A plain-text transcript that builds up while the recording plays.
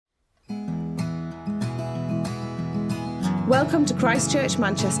Welcome to Christchurch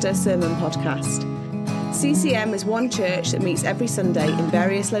Manchester Sermon Podcast. CCM is one church that meets every Sunday in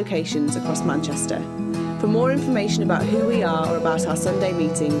various locations across Manchester. For more information about who we are or about our Sunday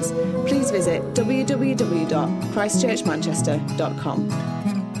meetings, please visit www.christchurchmanchester.com.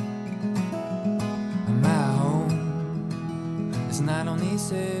 My home is not on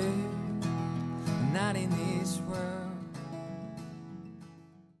this earth, not in this world.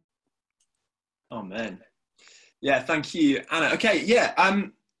 Amen. Yeah, thank you, Anna. Okay,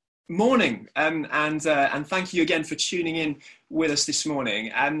 morning, and thank you again for tuning in with us this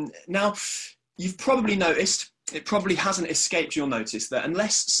morning. Now, you've probably noticed, it probably hasn't escaped your notice, that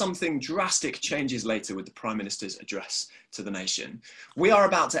unless something drastic changes later with the Prime Minister's address to the nation, we are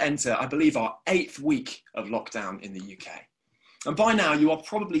about to enter, I believe, our 8th week of lockdown in the UK. And by now, you are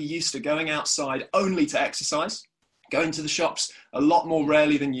probably used to going outside only to exercise, going to the shops a lot more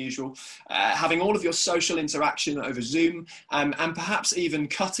rarely than usual, having all of your social interaction over Zoom, and perhaps even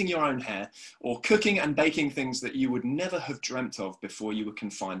cutting your own hair or cooking and baking things that you would never have dreamt of before you were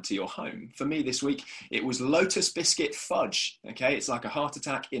confined to your home. For me this week, it was Lotus Biscuit Fudge. Okay, it's like a heart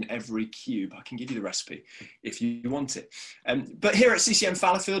attack in every cube. I can give you the recipe if you want it. But here at CCM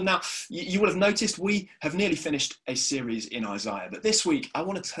Fallowfield, now, you will have noticed we have nearly finished a series in Isaiah. But this week, I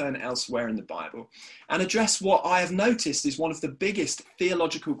want to turn elsewhere in the Bible and address what I have noticed is one of the biggest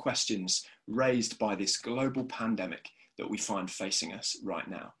theological questions raised by this global pandemic that we find facing us right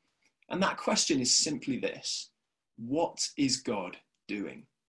now. And that question is simply this: what is God doing?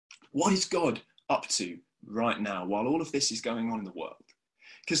 What is God up to right now while all of this is going on in the world?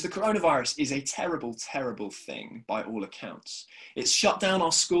 Because the coronavirus is a terrible, terrible thing by all accounts. It's shut down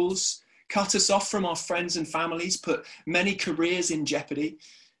our schools, cut us off from our friends and families, put many careers in jeopardy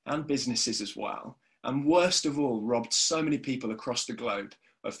and businesses as well. And worst of all, robbed so many people across the globe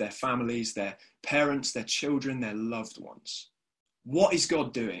of their families, their parents, their children, their loved ones. What is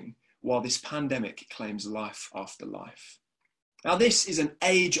God doing while this pandemic claims life after life? Now, this is an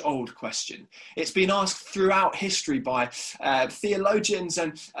age-old question. It's been asked throughout history by theologians,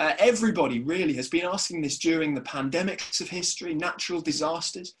 and everybody really has been asking this during the pandemics of history, natural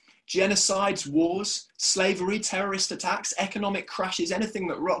disasters, genocides, wars, slavery, terrorist attacks, economic crashes, anything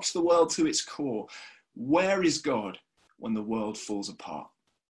that rocks the world to its core. Where is God when the world falls apart?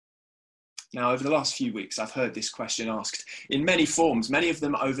 Now, over the last few weeks, I've heard this question asked in many forms, many of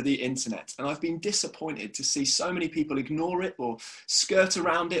them over the internet, and I've been disappointed to see so many people ignore it or skirt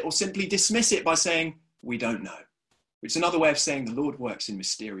around it or simply dismiss it by saying, "We don't know," which is another way of saying the Lord works in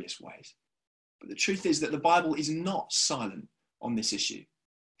mysterious ways. But the truth is that the Bible is not silent on this issue.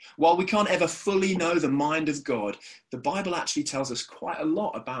 While we can't ever fully know the mind of God, the Bible actually tells us quite a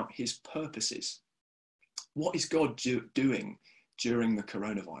lot about his purposes. What is God doing during the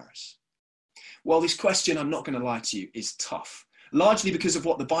coronavirus? Well, this question, I'm not going to lie to you, is tough, largely because of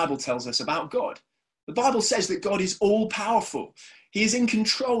what the Bible tells us about God. The Bible says that God is all-powerful. He is in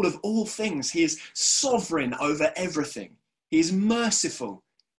control of all things. He is sovereign over everything. He is merciful.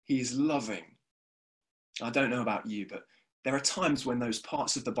 He is loving. I don't know about you, but there are times when those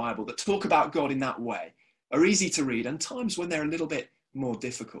parts of the Bible that talk about God in that way are easy to read, and times when they're a little bit more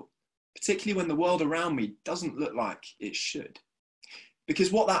difficult, particularly when the world around me doesn't look like it should.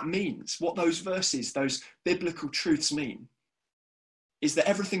 Because what that means, what those verses, those biblical truths mean, is that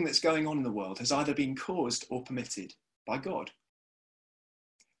everything that's going on in the world has either been caused or permitted by God.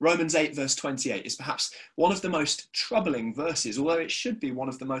 Romans 8 verse 28 is perhaps one of the most troubling verses, although it should be one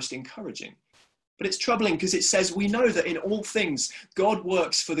of the most encouraging. But it's troubling because it says, we know that in all things, God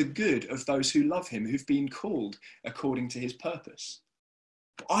works for the good of those who love him, who've been called according to his purpose.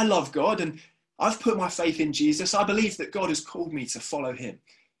 I love God and I've put my faith in Jesus. I believe that God has called me to follow him.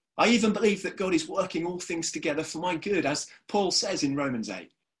 I even believe that God is working all things together for my good, as Paul says in Romans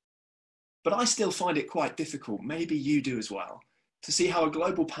 8. But I still find it quite difficult, maybe you do as well, to see how a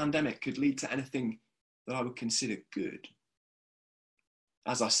global pandemic could lead to anything that I would consider good.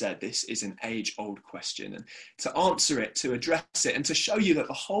 As I said, this is an age-old question, and to answer it, to address it, and to show you that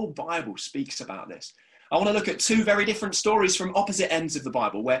the whole Bible speaks about this, I want to look at two very different stories from opposite ends of the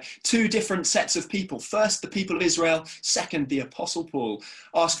Bible, where two different sets of people, first the people of Israel, second the Apostle Paul,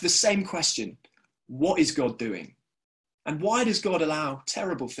 ask the same question: what is God doing? And why does God allow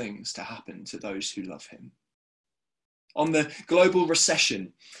terrible things to happen to those who love him? On the global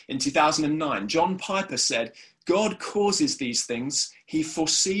recession in 2009, John Piper said, God causes these things, he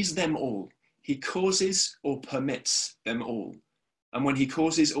foresees them all. He causes or permits them all. And when he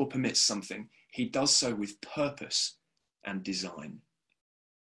causes or permits something, he does so with purpose and design.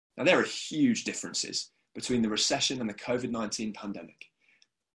 Now, there are huge differences between the recession and the COVID-19 pandemic.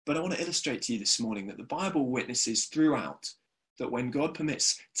 But I want to illustrate to you this morning that the Bible witnesses throughout that when God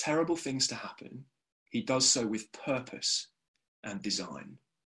permits terrible things to happen, he does so with purpose and design.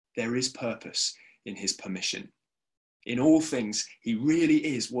 There is purpose in his permission. In all things, he really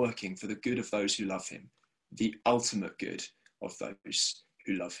is working for the good of those who love him, the ultimate good of those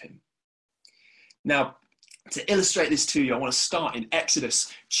who love him. Now, to illustrate this to you, I want to start in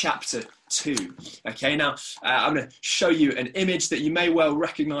Exodus chapter 2. Okay, now I'm going to show you an image that you may well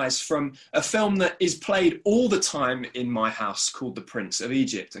recognize from a film that is played all the time in my house called The Prince of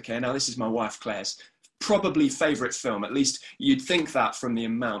Egypt. Okay, now this is my wife Claire's probably favorite film, at least you'd think that from the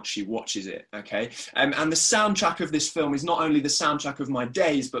amount she watches it, okay? And the soundtrack of this film is not only the soundtrack of my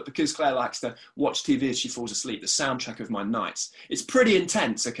days, but because Claire likes to watch TV as she falls asleep, the soundtrack of my nights. It's pretty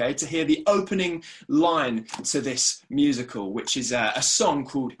intense, okay, to hear the opening line to this musical, which is a song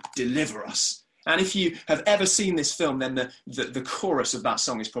called Deliver Us. And if you have ever seen this film, then the chorus of that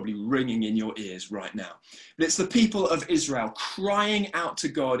song is probably ringing in your ears right now. But it's the people of Israel crying out to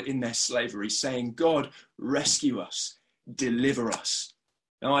God in their slavery, saying, God, rescue us, deliver us.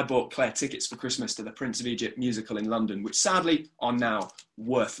 Now, I bought Claire tickets for Christmas to the Prince of Egypt musical in London, which sadly are now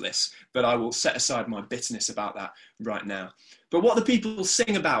worthless, but I will set aside my bitterness about that right now. But what the people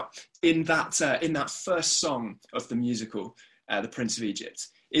sing about in that first song of the musical, the Prince of Egypt,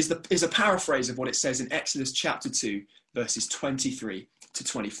 is a paraphrase of what it says in Exodus chapter 2, verses 23 to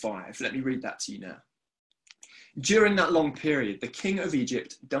 25. Let me read that to you now. During that long period, the king of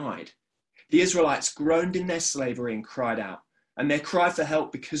Egypt died. The Israelites groaned in their slavery and cried out, and their cry for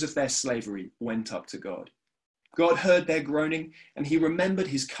help because of their slavery went up to God. God heard their groaning, and he remembered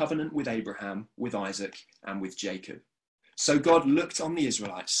his covenant with Abraham, with Isaac, and with Jacob. So God looked on the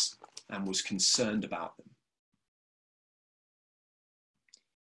Israelites and was concerned about them.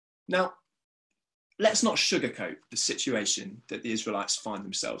 Now, let's not sugarcoat the situation that the Israelites find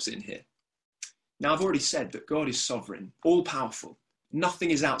themselves in here. Now, I've already said that God is sovereign, all-powerful.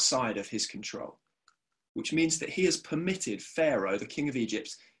 Nothing is outside of his control, which means that he has permitted Pharaoh, the king of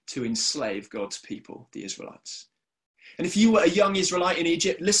Egypt, to enslave God's people, the Israelites. And if you were a young Israelite in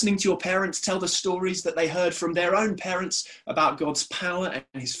Egypt, listening to your parents tell the stories that they heard from their own parents about God's power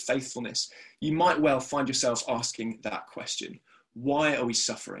and his faithfulness, you might well find yourself asking that question. Why are we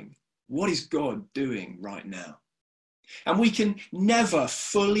suffering? What is God doing right now? And we can never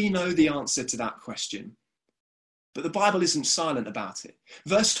fully know the answer to that question. But the Bible isn't silent about it.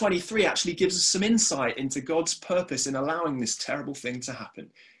 Verse 23 actually gives us some insight into God's purpose in allowing this terrible thing to happen.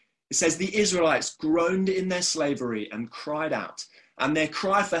 It says, the Israelites groaned in their slavery and cried out, and their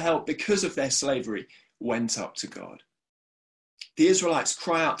cry for help because of their slavery went up to God. The Israelites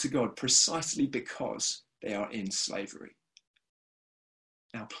cry out to God precisely because they are in slavery.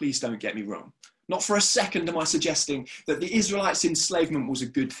 Now, please don't get me wrong. Not for a second am I suggesting that the Israelites' enslavement was a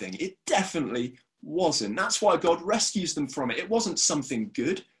good thing. It definitely wasn't. That's why God rescues them from it. It wasn't something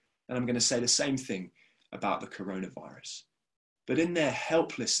good. And I'm going to say the same thing about the coronavirus. But in their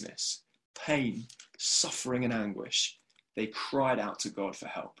helplessness, pain, suffering, and anguish, they cried out to God for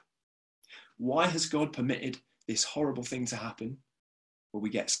help. Why has God permitted this horrible thing to happen? Well, we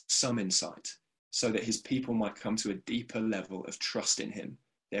get some insight so that his people might come to a deeper level of trust in him.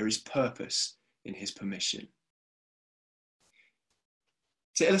 There is purpose in his permission.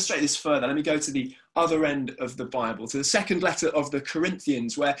 To illustrate this further, let me go to the other end of the Bible, to the second letter of the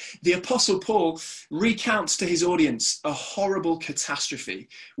Corinthians, where the Apostle Paul recounts to his audience a horrible catastrophe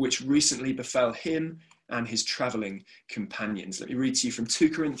which recently befell him and his travelling companions. Let me read to you from 2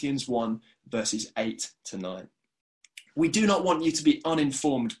 Corinthians 1, verses 8 to 9. We do not want you to be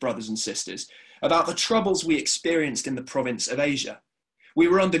uninformed, brothers and sisters, about the troubles we experienced in the province of Asia. We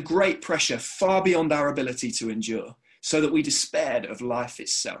were under great pressure, far beyond our ability to endure, so that we despaired of life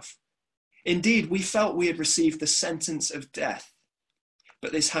itself. Indeed, we felt we had received the sentence of death.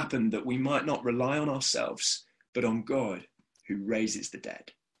 But this happened that we might not rely on ourselves, but on God, who raises the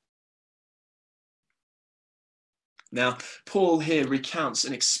dead. Now, Paul here recounts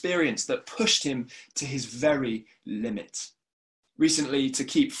an experience that pushed him to his very limit. Recently, to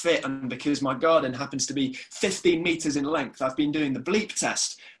keep fit, and because my garden happens to be 15 meters in length, I've been doing the bleep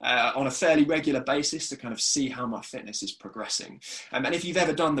test on a fairly regular basis to kind of see how my fitness is progressing. And if you've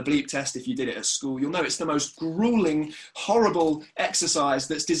ever done the bleep test, if you did it at school, you'll know it's the most grueling, horrible exercise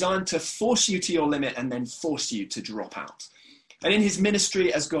that's designed to force you to your limit and then force you to drop out. And in his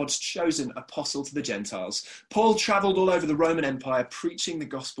ministry as God's chosen apostle to the Gentiles, Paul traveled all over the Roman Empire preaching the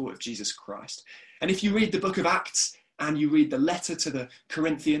gospel of Jesus Christ. And if you read the book of Acts, and you read the letter to the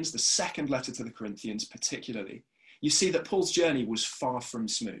Corinthians, the second letter to the Corinthians particularly, you see that Paul's journey was far from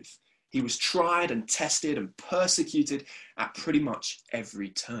smooth. He was tried and tested and persecuted at pretty much every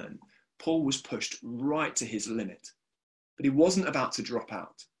turn. Paul was pushed right to his limit. but he wasn't about to drop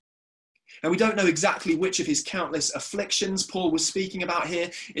out. And we don't know exactly which of his countless afflictions Paul was speaking about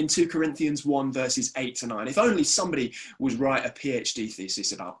here in 2 Corinthians 1 verses 8 to 9. If only somebody would write a PhD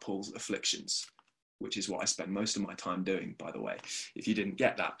thesis about Paul's afflictions, which is what I spend most of my time doing, by the way, if you didn't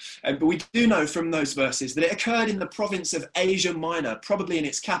get that. But we do know from those verses that it occurred in the province of Asia Minor, probably in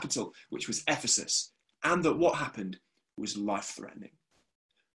its capital, which was Ephesus, and that what happened was life-threatening.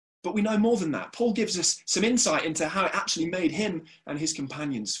 But we know more than that. Paul gives us some insight into how it actually made him and his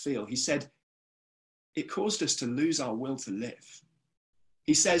companions feel. He said, it caused us to lose our will to live.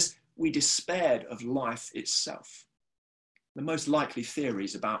 He says, we despaired of life itself. The most likely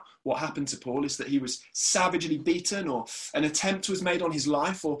theories about what happened to Paul is that he was savagely beaten, or an attempt was made on his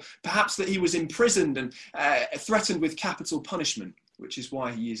life, or perhaps that he was imprisoned and threatened with capital punishment, which is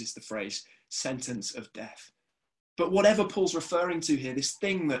why he uses the phrase sentence of death. But whatever Paul's referring to here, this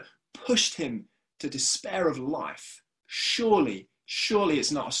thing that pushed him to despair of life, surely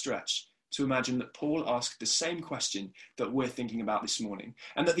it's not a stretch to imagine that Paul asked the same question that we're thinking about this morning,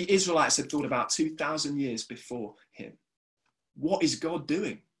 and that the Israelites had thought about 2,000 years before him. What is God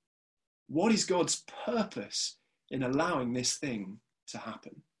doing? What is God's purpose in allowing this thing to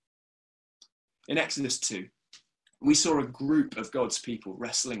happen? In Exodus 2, we saw a group of God's people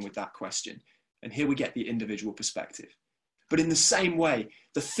wrestling with that question. And here we get the individual perspective. But in the same way,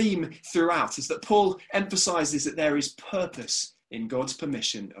 the theme throughout is that Paul emphasizes that there is purpose in God's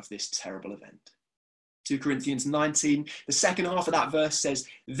permission of this terrible event. 2 Corinthians 19, the second half of that verse says,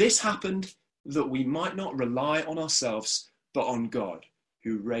 this happened that we might not rely on ourselves, but on God,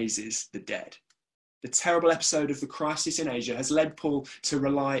 who raises the dead. The terrible episode of the crisis in Asia has led Paul to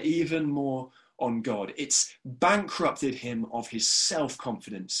rely even more on God. It's bankrupted him of his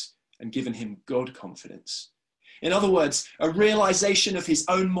self-confidence and given him God confidence. In other words, a realization of his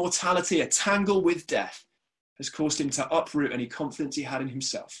own mortality, a tangle with death, has caused him to uproot any confidence he had in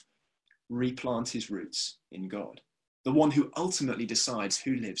himself, replant his roots in God, the one who ultimately decides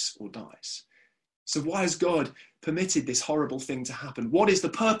who lives or dies. So why has God permitted this horrible thing to happen? What is the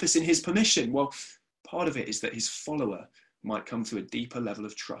purpose in his permission? Well, part of it is that his follower might come to a deeper level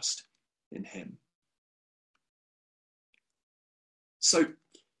of trust in him. So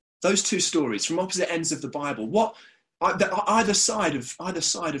those two stories from opposite ends of the Bible, what either side of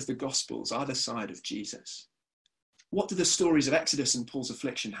the Gospels, either side of Jesus, what do the stories of Exodus and Paul's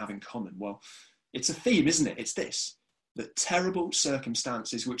affliction have in common? Well, it's a theme, isn't it? It's this, that terrible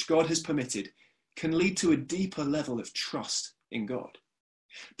circumstances which God has permitted can lead to a deeper level of trust in God.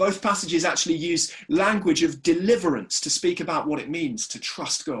 Both passages actually use language of deliverance to speak about what it means to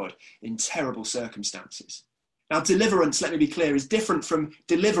trust God in terrible circumstances. Now, deliverance, let me be clear, is different from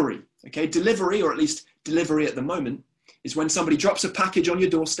delivery. Okay, delivery, or at least delivery at the moment, is when somebody drops a package on your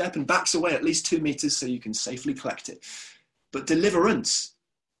doorstep and backs away at least 2 meters so you can safely collect it. But deliverance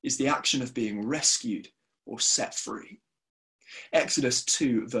is the action of being rescued or set free. Exodus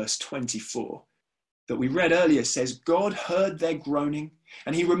 2, verse 24, that we read earlier says, God heard their groaning,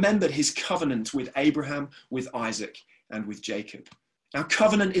 and he remembered his covenant with Abraham, with Isaac, and with Jacob. Now,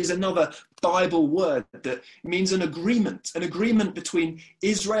 covenant is another Bible word that means an agreement between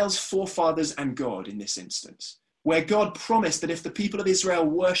Israel's forefathers and God in this instance, where God promised that if the people of Israel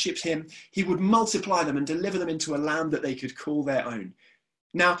worshipped him, he would multiply them and deliver them into a land that they could call their own.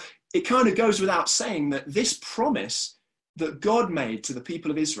 Now, it kind of goes without saying that this promise that God made to the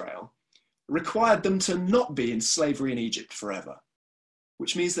people of Israel required them to not be in slavery in Egypt forever,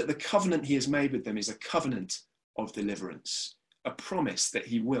 which means that the covenant he has made with them is a covenant of deliverance, a promise that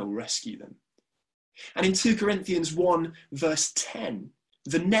he will rescue them. And in 2 Corinthians 1, verse 10,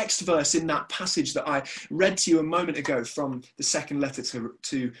 the next verse in that passage that I read to you a moment ago from the second letter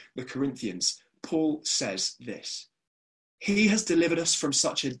to the Corinthians, Paul says this, he has delivered us from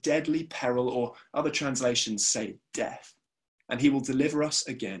such a deadly peril, or other translations say death, and he will deliver us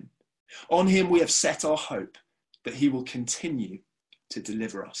again. On him we have set our hope that he will continue to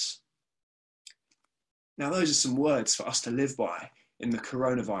deliver us. Now, those are some words for us to live by in the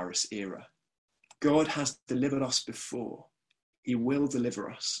coronavirus era. God has delivered us before. He will deliver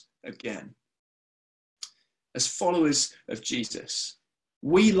us again. As followers of Jesus,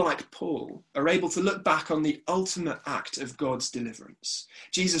 we, like Paul, are able to look back on the ultimate act of God's deliverance,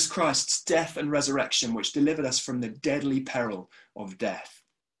 Jesus Christ's death and resurrection, which delivered us from the deadly peril of death.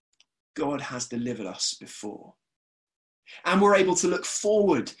 God has delivered us before. And we're able to look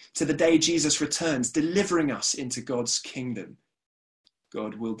forward to the day Jesus returns, delivering us into God's kingdom.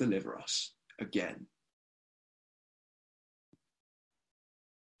 God will deliver us again.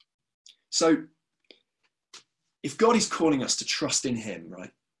 So, if God is calling us to trust in him,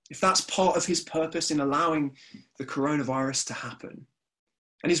 right? if that's part of his purpose in allowing the coronavirus to happen,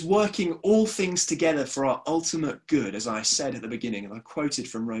 and is working all things together for our ultimate good, as I said at the beginning, and I quoted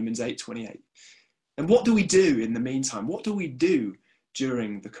from Romans 8:28, then what do we do in the meantime? What do we do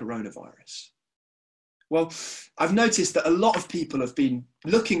during the coronavirus? Well, I've noticed that a lot of people have been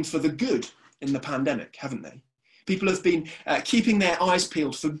looking for the good in the pandemic, haven't they? People have been keeping their eyes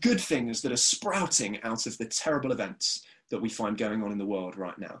peeled for good things that are sprouting out of the terrible events that we find going on in the world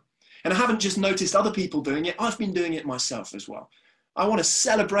right now. And I haven't just noticed other people doing it, I've been doing it myself as well. I want to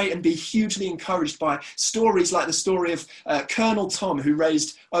celebrate and be hugely encouraged by stories like the story of Colonel Tom, who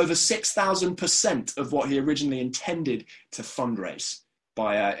raised over 6,000% of what he originally intended to fundraise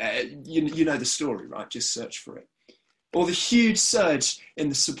by, you know the story, right? Just search for it. Or the huge surge in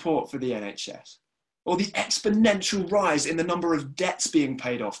the support for the NHS. Or the exponential rise in the number of debts being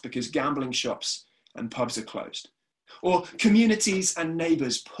paid off because gambling shops and pubs are closed. Or communities and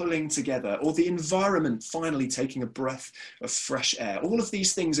neighbours pulling together, or the environment finally taking a breath of fresh air. All of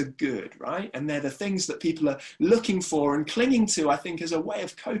these things are good, right? And they're the things that people are looking for and clinging to, I think, as a way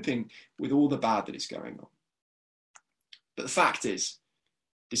of coping with all the bad that is going on. But the fact is,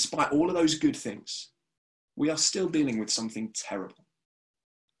 despite all of those good things, we are still dealing with something terrible.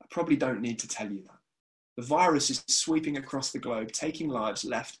 I probably don't need to tell you that. The virus is sweeping across the globe, taking lives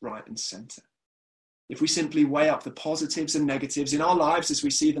left, right, and centre. If we simply weigh up the positives and negatives in our lives as we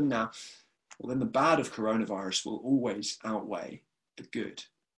see them now, well, then the bad of coronavirus will always outweigh the good.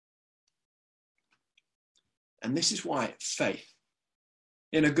 And this is why faith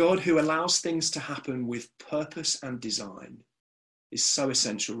in a God who allows things to happen with purpose and design is so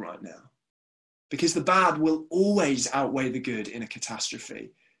essential right now. Because the bad will always outweigh the good in a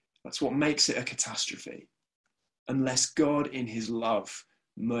catastrophe. That's what makes it a catastrophe. Unless God in his love,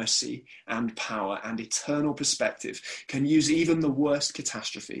 mercy and power and eternal perspective can use even the worst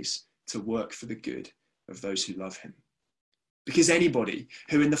catastrophes to work for the good of those who love him. Because anybody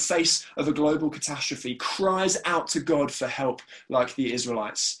who in the face of a global catastrophe cries out to God for help like the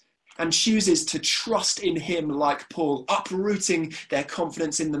Israelites and chooses to trust in him like Paul, uprooting their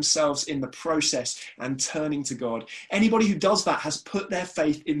confidence in themselves in the process and turning to God, anybody who does that has put their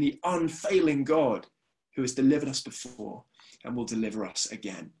faith in the unfailing God who has delivered us before and will deliver us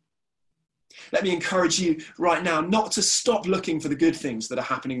again. Let me encourage you right now not to stop looking for the good things that are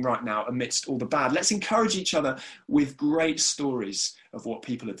happening right now amidst all the bad. Let's encourage each other with great stories of what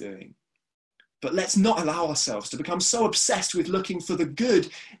people are doing. But let's not allow ourselves to become so obsessed with looking for the good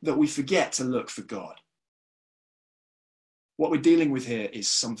that we forget to look for God. What we're dealing with here is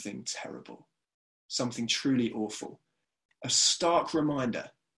something terrible, something truly awful, a stark reminder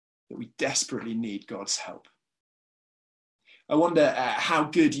that we desperately need God's help. I wonder how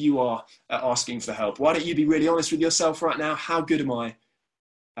good you are at asking for help. Why don't you be really honest with yourself right now? How good am I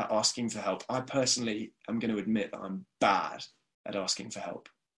at asking for help? I personally am going to admit that I'm bad at asking for help.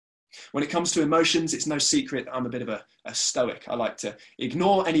 When it comes to emotions, it's no secret that I'm a bit of a stoic. I like to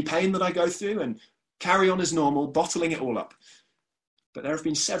ignore any pain that I go through and carry on as normal, bottling it all up. But there have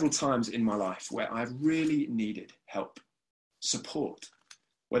been several times in my life where I've really needed help, support,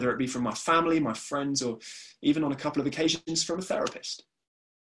 whether it be from my family, my friends, or even on a couple of occasions from a therapist.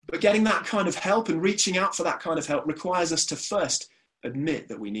 But getting that kind of help and reaching out for that kind of help requires us to first admit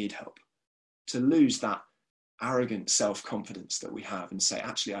that we need help, to lose that arrogant self-confidence that we have and say,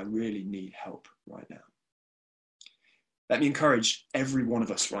 actually, I really need help right now. Let me encourage every one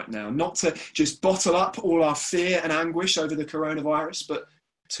of us right now not to just bottle up all our fear and anguish over the coronavirus, but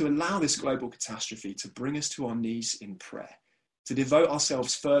to allow this global catastrophe to bring us to our knees in prayer, to devote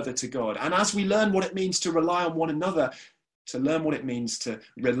ourselves further to God. And as we learn what it means to rely on one another, to learn what it means to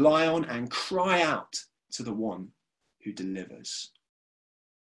rely on and cry out to the one who delivers.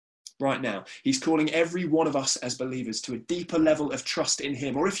 Right now, he's calling every one of us as believers to a deeper level of trust in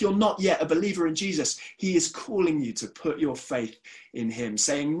him. Or if you're not yet a believer in Jesus, he is calling you to put your faith in him,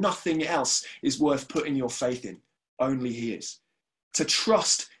 saying nothing else is worth putting your faith in, only he is. To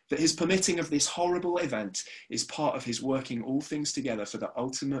trust that his permitting of this horrible event is part of his working all things together for the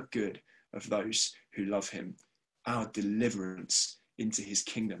ultimate good of those who love him, our deliverance into his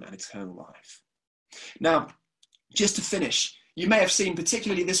kingdom and eternal life. Now, just to finish, you may have seen,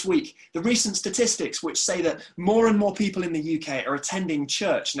 particularly this week, the recent statistics which say that more and more people in the UK are attending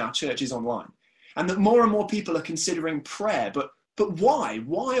church now church is online, and that more and more people are considering prayer. But why?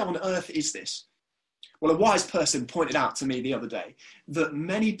 Why on earth is this? Well, a wise person pointed out to me the other day that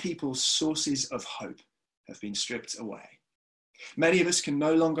many people's sources of hope have been stripped away. Many of us can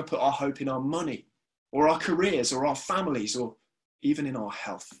no longer put our hope in our money or our careers or our families or even in our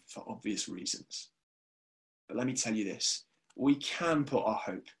health for obvious reasons. But let me tell you this, we can put our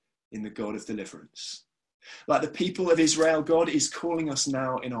hope in the God of deliverance. Like the people of Israel, God is calling us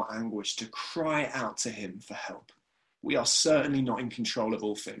now in our anguish to cry out to him for help. We are certainly not in control of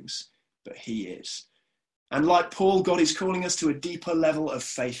all things, but he is. And like Paul, God is calling us to a deeper level of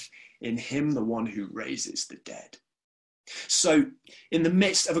faith in him, the one who raises the dead. So in the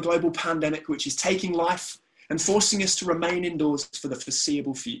midst of a global pandemic which is taking life and forcing us to remain indoors for the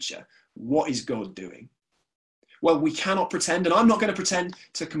foreseeable future, what is God doing? Well, we cannot pretend, and I'm not going to pretend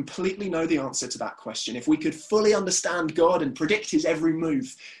to completely know the answer to that question. If we could fully understand God and predict his every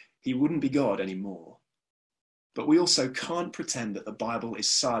move, he wouldn't be God anymore. But we also can't pretend that the Bible is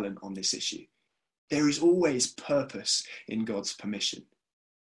silent on this issue. There is always purpose in God's permission.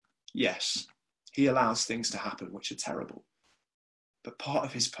 Yes, he allows things to happen which are terrible. But part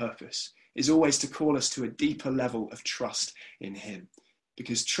of his purpose is always to call us to a deeper level of trust in him.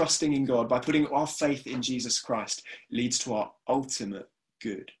 Because trusting in God, by putting our faith in Jesus Christ, leads to our ultimate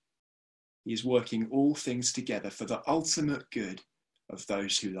good. He is working all things together for the ultimate good of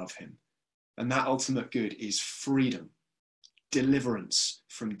those who love him. And that ultimate good is freedom, deliverance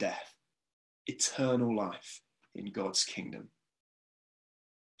from death, eternal life in God's kingdom.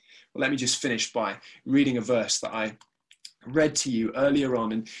 Well, let me just finish by reading a verse that I read to you earlier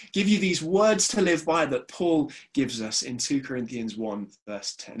on and give you these words to live by that Paul gives us in 2 Corinthians 1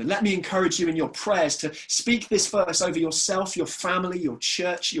 verse 10. And let me encourage you in your prayers to speak this verse over yourself, your family, your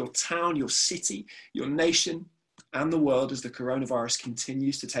church, your town, your city, your nation, and the world as the coronavirus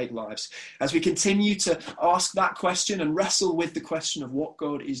continues to take lives. As we continue to ask that question and wrestle with the question of what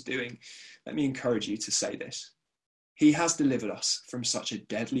God is doing, let me encourage you to say this. He has delivered us from such a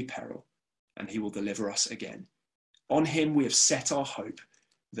deadly peril, and he will deliver us again. On him we have set our hope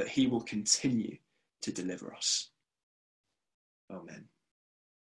that he will continue to deliver us. Amen.